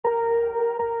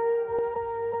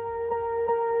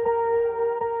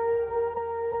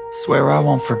Swear I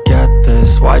won't forget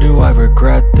this, why do I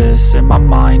regret this? In my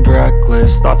mind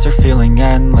reckless, thoughts are feeling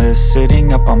endless.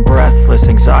 Sitting up, I'm breathless,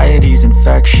 anxiety's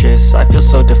infectious. I feel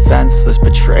so defenseless,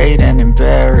 betrayed and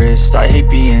embarrassed. I hate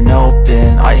being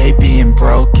open, I hate being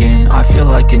broken. I feel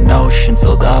like an ocean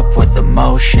filled up with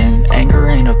emotion. Anger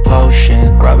ain't a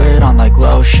potion, rub it on like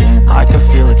lotion. I can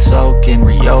feel it soaking,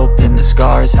 reopen, the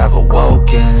scars have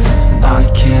awoken.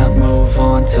 I can't move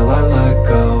on till I let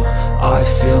go. I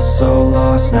feel so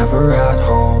lost, never at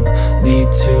home.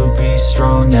 Need to be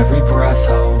strong, every breath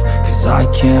hold. Cause I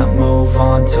can't move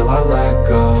on till I let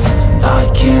go.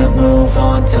 I can't move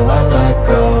on till I let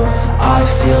go. I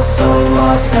feel so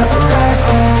lost, never at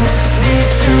home. Need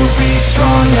to be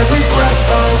strong, every breath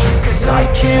hold. Cause I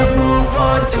can't move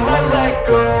on till I let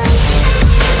go.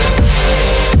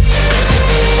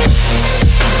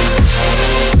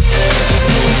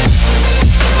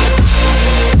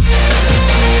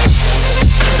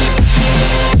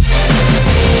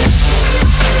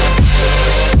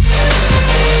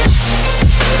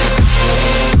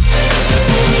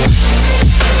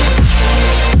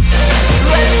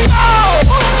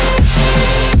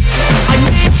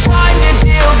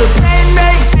 The pain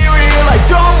makes it real, I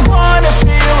don't wanna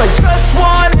feel, I just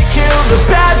wanna kill the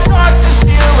bad thoughts and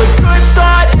steal a good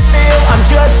thought and feel. I'm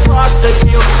just lost, I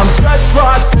feel, I'm just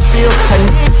lost, I feel. I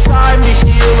need time to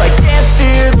heal, I can't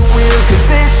steer the wheel. Cause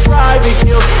this drive it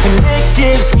kills, and it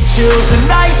gives me chills. A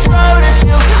nice road it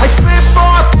feels, I slip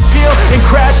off the peel and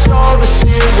crash all the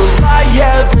steel. Will I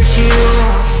ever heal?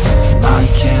 I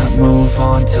can't move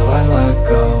on till I let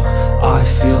go. I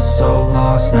feel so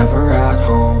lost, never at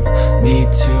home.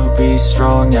 Need to be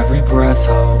strong, every breath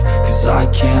hold. Cause I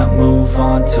can't move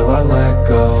on till I let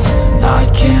go. I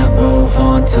can't move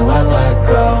on till I let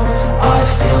go. I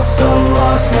feel so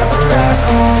lost, never at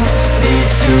home. Need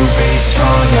to be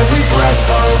strong, every breath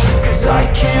hold. Cause I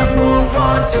can't move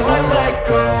on till I let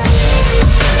go.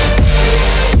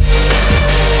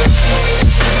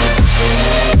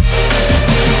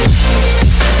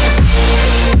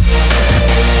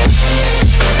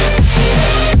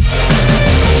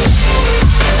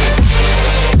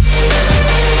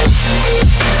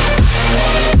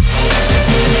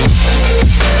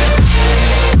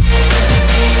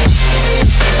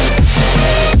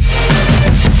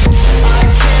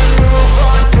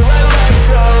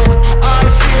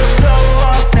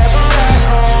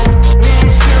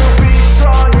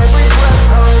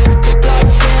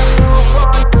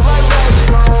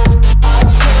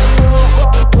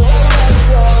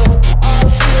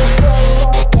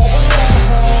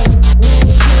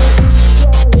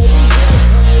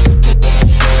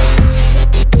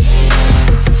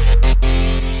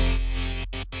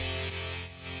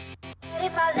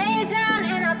 If I lay down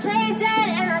and I play dead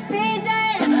and I stay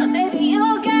dead, maybe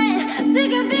you'll get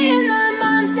sick of being the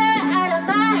monster out of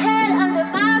my head, under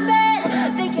my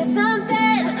bed. Think you're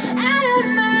something out of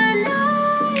my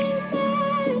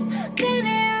nightmares,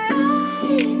 standing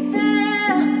right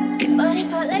there. But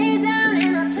if I lay down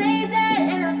and I play dead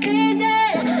and I stay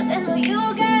dead, then will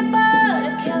you get bored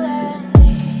of killing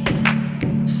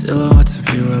me? Silhouettes of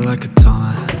you are like a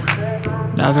taunt.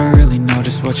 Never really know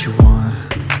just what you want.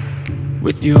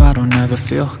 With you I don't ever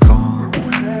feel calm.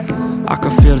 I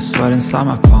can feel the sweat inside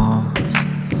my palms.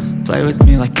 Play with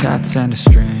me like cats and a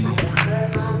string.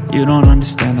 You don't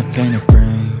understand the pain it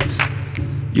brings.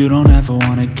 You don't ever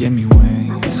wanna give me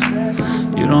wings.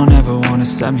 You don't ever wanna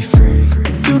set me free.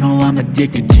 You know I'm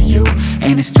addicted to you,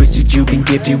 and it's twisted, you've been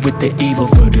gifted with the evil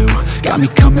voodoo. Got me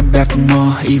coming back for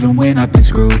more, even when I've been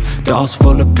screwed. Dolls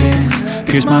full of pins,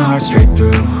 pierce my heart straight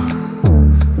through.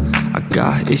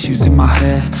 Got issues in my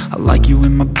head, I like you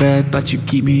in my bed, but you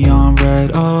keep me on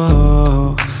red.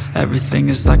 Oh, everything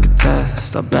is like a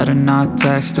test. I better not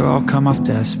text or I'll come off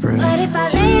desperate. But if I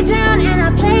lay down and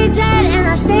I play dead and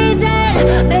I stay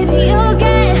dead, maybe you'll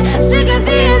get sick of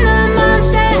being the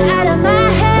monster out of my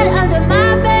head, under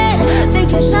my bed.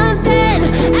 Think you're something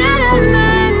out of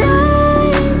my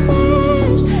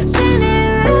nightmares,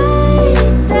 standing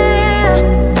right there.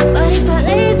 But if I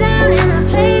lay down and I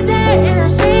play dead and I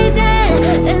stay dead,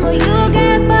 then will you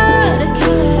get bored of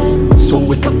killing me?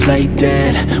 So if I play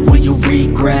dead, will you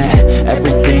regret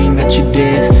everything that you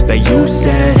did, that you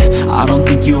said? I don't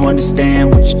think you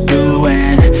understand what you're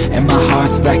doing, and my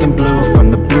heart's black and blue from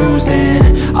the bruising.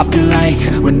 I feel like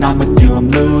when I'm with you I'm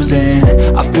losing.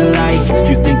 I feel like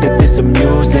you think that this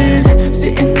amusing,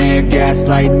 sitting there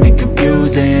gaslighting and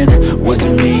confusing. Was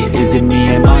it me? Is it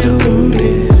me? Am I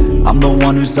deluded? I'm the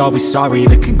one who's always sorry,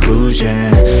 the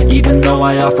conclusion. Even though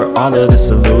I offer all of the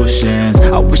solutions,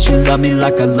 I wish you loved me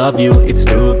like I love you, it's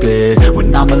stupid.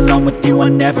 When I'm alone with you I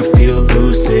never feel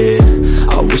lucid.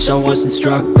 I wish I wasn't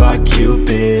struck by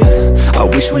Cupid. I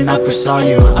wish when I first saw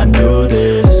you I knew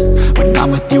this. When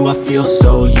I'm with you I feel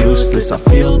so useless, I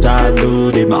feel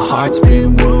diluted, my heart's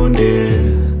been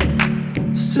wounded.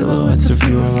 Silhouettes of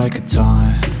you are like a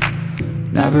taunt,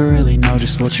 never really know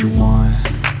just what you want.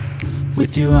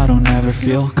 With you I don't ever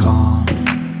feel calm,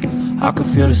 I can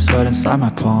feel the sweat inside my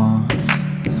palms.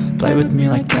 Play with me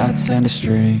like cats and a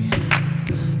string.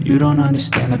 You don't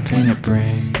understand the pain it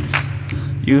brings.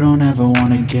 You don't ever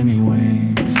wanna give me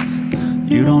wings.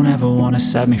 You don't ever wanna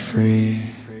set me free.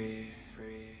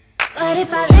 But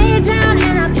if I lay down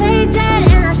and I play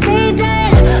dead and I stay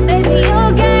dead, baby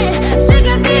you'll get sick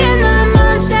of being the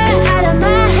monster out of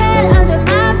my head, under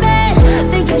my bed.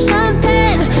 Think you're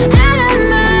something out of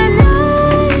my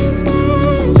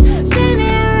nightmares. See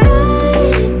me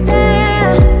right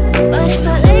there. But if I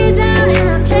lay down and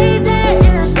I play dead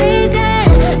and I stay dead,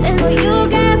 then will you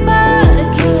get bored of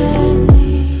killing me?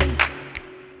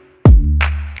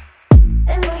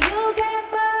 Then will you get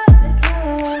bored of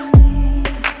killing me?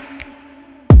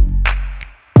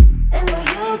 And will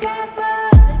you get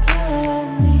bored of killing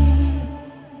me?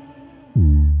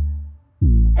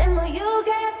 And will you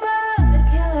get bored of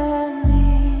killing me?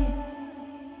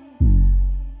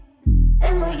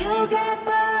 And will you get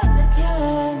bored of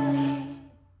killing me?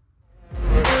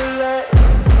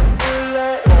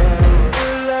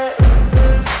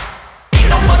 Ain't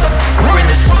no motherfucker in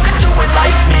this world could do it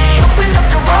like me. Open up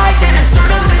your eyes and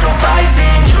insert a little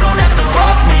rising. You don't have to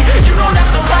love me, you don't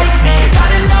have to like me.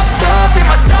 Got enough love in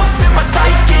myself, in my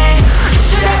psyche. You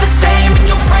should have the same in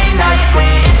your brain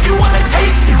nightly. If you wanna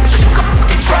taste me, you can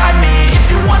fucking try me. If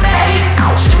you wanna hate,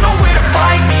 you know where to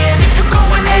find me. And if you go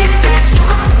and hate this, you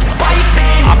can fucking bite me.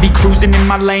 I'll be cruising in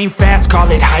my lane fast,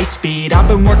 call it high speed. I've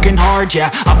been working hard,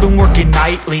 yeah, I've been working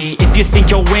nightly. If you think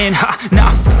you'll win, ha,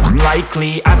 not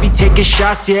likely. I be taking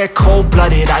shots, yeah,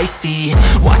 cold-blooded, icy.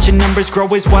 Watching numbers grow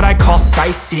is what I call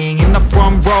sightseeing. In the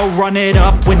front row, run it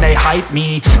up when they hype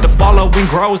me. The following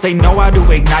grows, they know how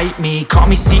to ignite me. Call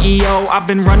me CEO, I've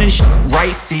been running shit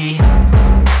right, see.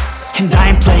 And I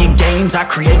ain't playing games, I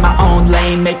create my own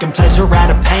lane, making pleasure out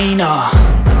of pain,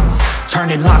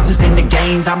 turning losses into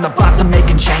gains. I'm the boss, I'm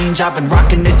making change. I've been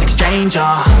rocking this exchange,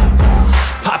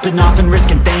 popping off and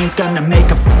risking things. Gonna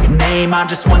make a f***ing name, I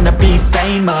just wanna be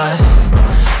famous.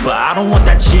 But I don't want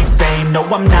that cheap fame, no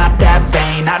I'm not that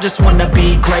vain. I just wanna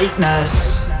be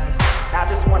greatness. I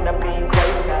just wanna be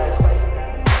greatness.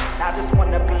 I just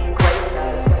wanna be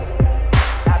greatness.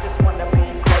 I just wanna be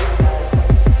greatness.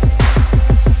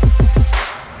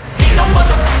 Ain't no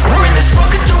motherfucker in this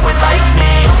world could do it like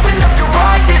me. Open up your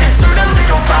eyes and insert a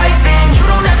little rising. You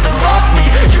don't have to love me,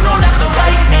 you don't have to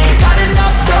like me. Got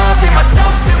enough love in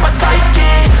myself, in my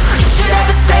psyche. You should have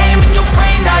the same in your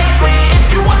brain nightly.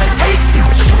 If you wanna taste me,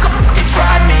 you can fucking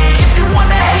try me. If you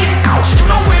wanna hate, you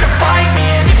know where to find me.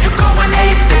 And if you go and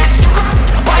hate this, you can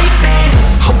fucking bite me.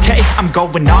 Okay, I'm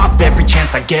going off every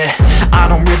chance I get. I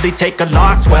don't really take a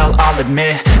loss, well, I'll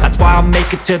admit. That's why I'll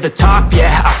make it to the top,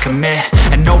 yeah, I commit.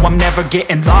 And no, I'm never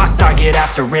getting lost, I get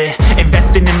after it.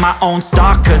 Investing in my own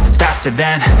stock, cause it's faster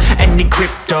than any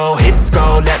crypto hits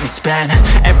go, let me spend.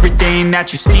 Everything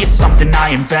that you see is something I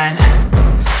invent.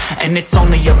 And it's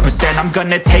only a percent. I'm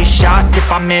gonna take shots.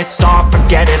 If I miss all,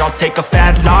 forget it. I'll take a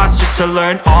fat loss just to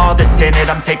learn all that's in it.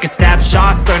 I'm taking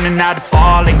snapshots, learning how to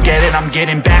fall and get it. I'm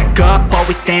getting back up,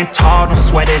 always stand tall, don't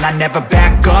sweat it. I never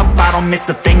back up, I don't miss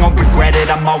a thing or regret it.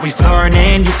 I'm always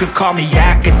learning, you could call me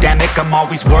academic. I'm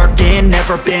always working,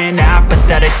 never been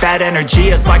apathetic. That energy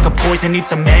is like a poison, needs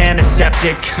some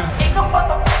antiseptic. Ain't no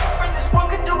motherfucker in this world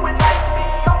could do it like me.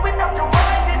 Open up your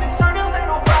eyes and insert a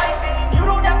little rising. You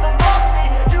don't have to love me,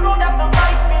 you don't have to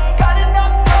like me. Got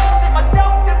enough love in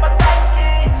myself, in my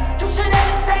psyche. You should have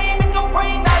the same in your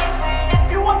brain nightly.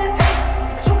 If you wanna taste me,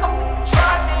 you can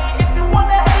try me. If you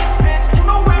wanna hate bitch, you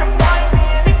know where to find me.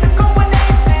 And if you go and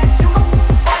hate this, you can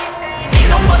fight me. Ain't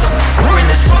no motherfucker in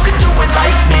this world could do it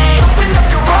like me. Open up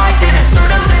your eyes and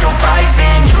insert a little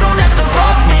rising. You don't have to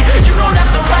love me, you don't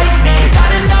have to like me.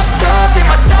 Got enough love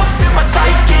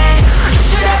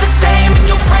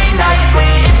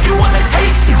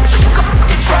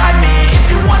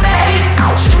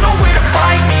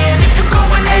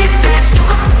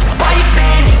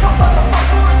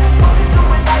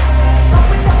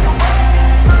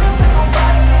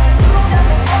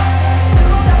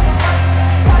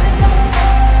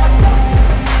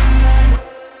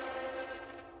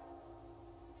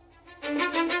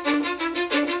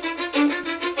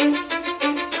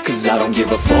Cause I don't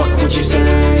give a fuck what you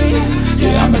say.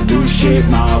 Yeah, I'ma do shit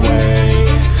my way.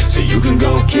 So you can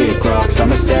go kick rocks,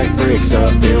 I'ma stack bricks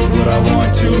up, build what I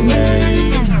want to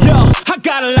make. Yo, I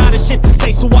got a lot of shit to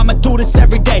say, so I'ma do this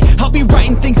every day. I'll be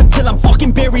writing things until I'm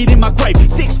fucking buried in my grave.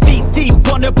 6 feet deep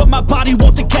under, but my body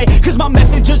won't decay. Cause my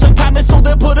messages are timeless, so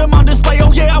they'll put them on display.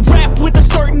 Oh yeah, I rap with a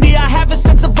certainty, I have a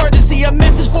sense of urgency. A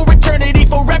message for eternity,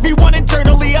 for everyone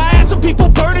internally. I had some people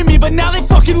burning me, but now they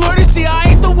fucking learn to see I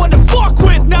ain't the one to fuck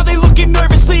with, now they looking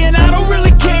nervously. And I don't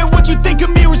really care what you think of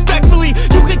me, respectfully.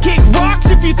 You can kick rocks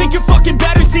if you think you're fucking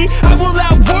better, see. I will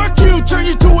outwork you, turn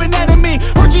you to an enemy.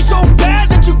 Hurt you so bad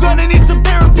that you're gonna need some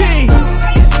therapy.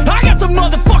 I got the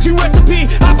motherfucking recipe,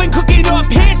 I've been cooking up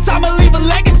hits, I'ma leave a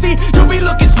legacy. You'll be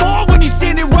looking small when you're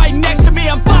standing right next to me.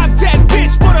 I'm 5'10",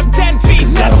 bitch, but I'm 10 feet.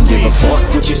 Cause I don't give a fuck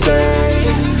what you say.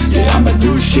 Yeah, I'ma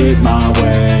do shit my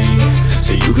way.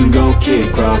 So you can go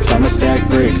kick rocks, I'ma stack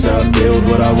bricks up, build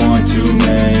what I want to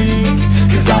make.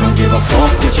 Cause I don't give a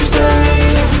fuck what you say.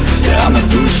 Yeah, I'ma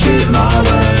do shit my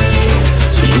way.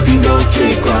 So you can go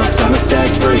kick rocks, I'ma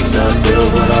stack bricks up,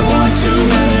 build what I want to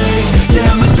make.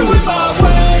 Yeah, I'ma do it my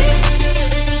way.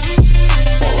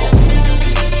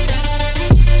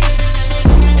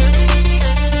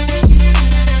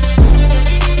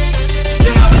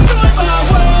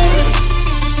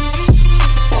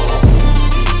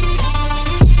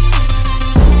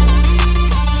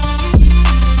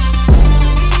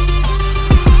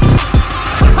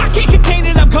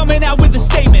 Coming out with a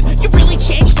statement. You really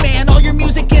changed, man, all your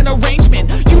music and arrangement.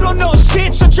 You don't know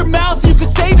shit, shut your mouth, you can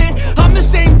save it. I'm the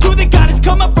same dude that got his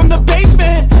come up from the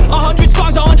basement. 100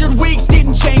 songs, 100 weeks,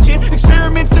 didn't change it.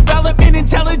 Experiments, development,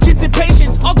 intelligence, and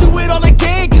patience. I'll do it all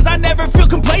again, cause I never feel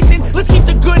complacent. Let's keep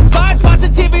the good vibes,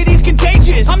 positivity's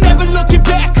contagious. I'm never looking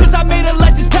back, cause I made a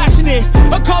life that's passionate.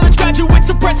 A college graduate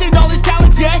suppressing all his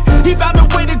talents, yeah. He found a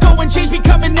way to go and change,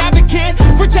 become an advocate.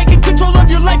 For taking control of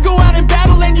your life, go out and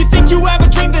battle. And you think you have a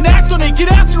dream, then act on it.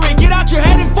 Get after it, get out your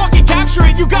head and fucking capture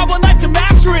it. You got one life to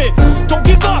master it. Don't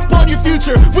give up on your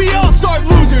future, we all start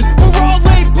losers. We're all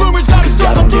late bloomers, gotta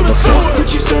struggle through the sewer. What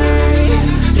you say?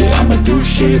 Yeah, I'ma do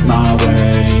shit my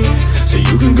way. So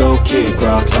you can go kick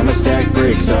rocks, I'ma stack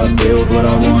bricks up, build what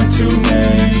I want to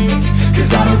make.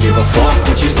 Cause I don't give a fuck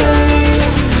what you say.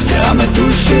 Yeah, I'ma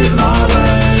do shit my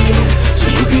way. So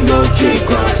you can go kick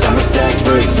rocks, I'ma stack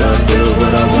bricks up, build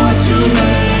what I want to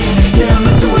make. Yeah,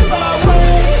 I'ma do it my way.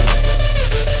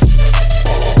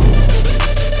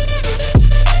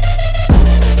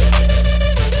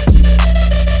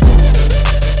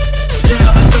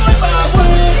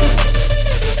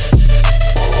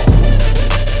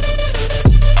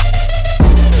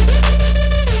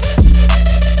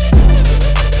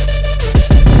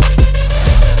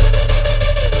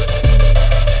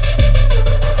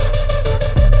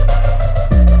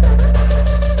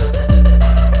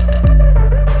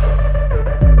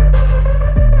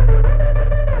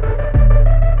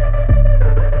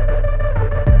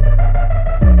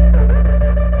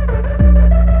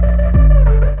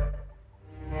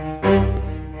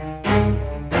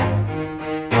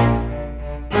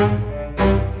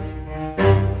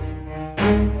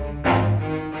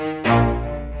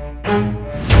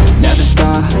 Never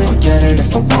stop, I'll get it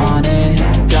if I want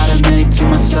it. Gotta make to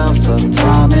myself a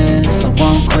promise. I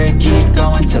won't quit, keep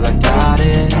going till I got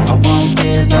it. I won't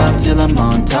give up till I'm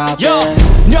on top. Yo,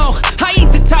 no, I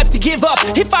ain't the type to give up.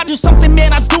 If I do something,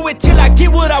 man, I do it till I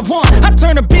get what I want. I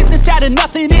turn a business out of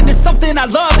nothing into something I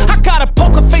love. I got a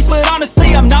poker face, but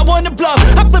honestly, I'm not one to bluff.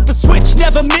 I flip a switch,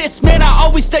 never miss, man, I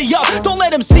always stay up. Don't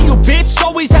let them see you, bitch,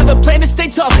 always have a plan to stay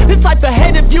tough. This life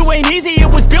ahead of you ain't easy,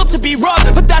 it was built to be rough.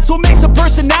 But that's what makes a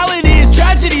personality, is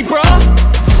tragedy, bruh.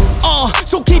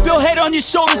 So keep your head on your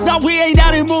shoulders. Now we ain't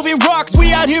out here moving rocks,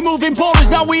 we out here moving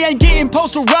boulders. Now we ain't getting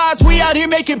posterized, we out here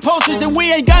making posters. And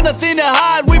we ain't got nothing to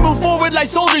hide, we move forward like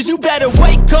soldiers. You better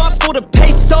wake up for the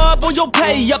pay stub, or you'll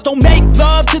pay up. Don't make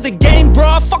love to the game,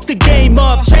 bruh, fuck the game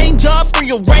up. Change up,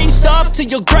 rearrange stuff to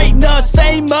your greatness.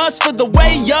 Famous for the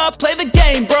way up, play the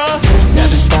game, bruh.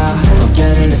 Never stop, I'll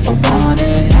get it if I want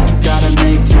it. Gotta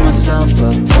make to myself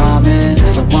a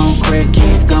promise. I won't quit,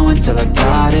 keep going till I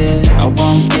got it. I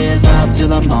won't give up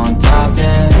till I'm on top,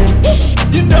 yeah.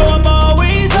 You know I'm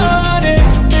always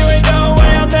honest, there ain't no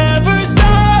way I'm ever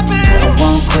stopping. I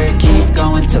won't quit, keep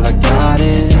going till I got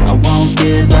it. I won't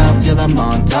give up till I'm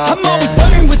on top, I'm always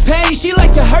flirting with pain, she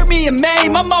like to hurt me and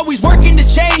maim. I'm always working to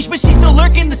change, but she's still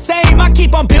lurking the same. I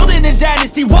keep on building a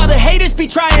dynasty while the haters be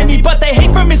trying me. But they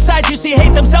hate from inside, you see,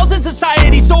 hate themselves in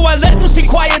society. So I let them speak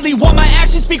quietly while my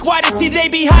actions speak wider. See, they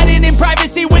be hiding in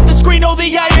privacy with the screen. Oh,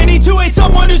 the irony to hate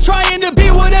someone who's trying to be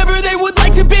whatever they would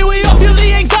like to be. We all feel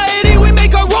the anxiety, we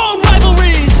make our own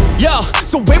rivalries. Yo,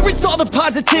 so where is all the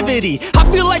positivity? negativity. I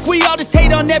feel like we all just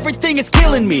hate on everything, it's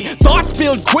killing me. Thoughts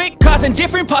build quick, causing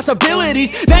different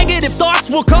possibilities. Negative thoughts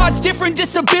will cause different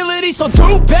disabilities. So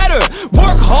do better,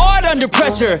 work hard under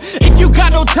pressure. If you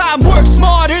got no time, work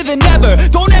smarter than ever.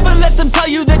 Don't ever let them tell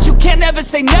you that you can't ever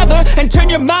say never. And turn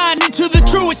your mind into the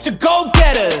truest of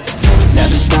go-getters.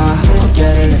 Never stop, I'll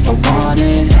get it if I want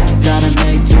it. Gotta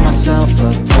make to myself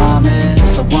a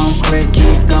promise. I won't quit,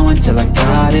 keep going till I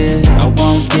got it. I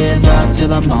won't give up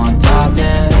till I'm on top,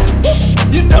 yeah.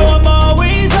 You know I'm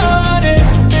always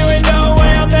honest, there ain't no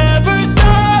way I'm ever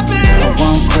stopping. I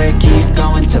won't quit, keep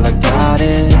going till I got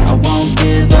it. I won't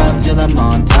give up till I'm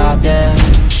on top, yeah.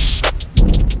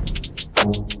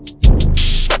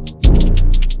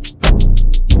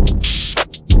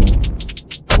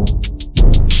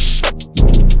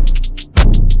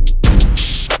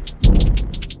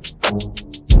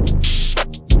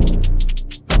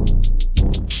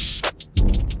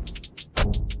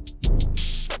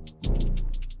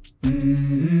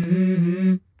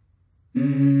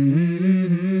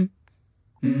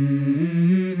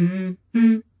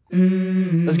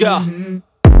 Let's go.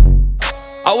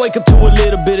 I wake up to a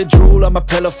little bit of drool on my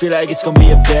pillow, feel like it's gonna be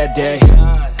a bad day.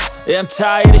 Yeah, I'm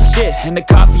tired of shit, and the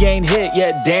coffee ain't hit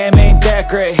yet, damn, ain't that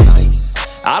great.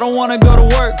 I don't wanna go to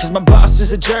work, cause my boss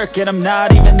is a jerk, and I'm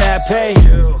not even that paid.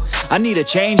 I need a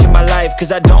change in my life,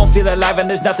 cause I don't feel alive, and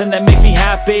there's nothing that makes me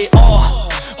happy.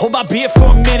 Hold my beer for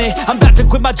a minute, I'm about to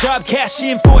quit my job, cash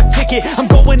in for a ticket. I'm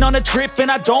going on a trip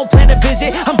and I don't plan to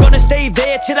visit. I'm gonna stay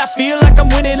there till I feel like I'm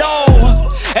winning,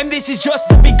 and this is just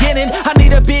the beginning. I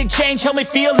need a big change, help me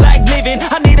feel like living.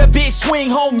 I need a big swing,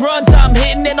 home runs I'm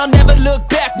hitting. And I'll never look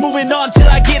back, moving on till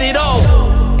I get it all.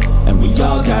 And we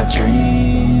all got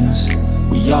dreams,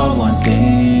 we all want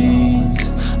things,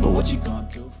 but what you gonna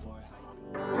do for it?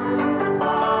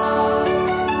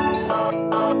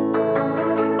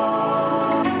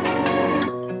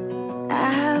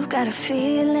 I've got a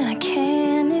feeling I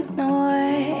can't ignore.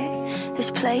 This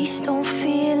place don't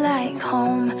feel like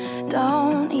home.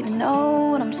 Don't even know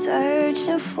what I'm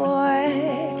searching for.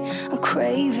 I'm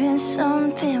craving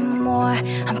something more.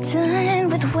 I'm done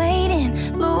with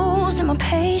waiting, losing my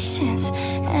patience,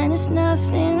 and it's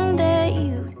nothing there.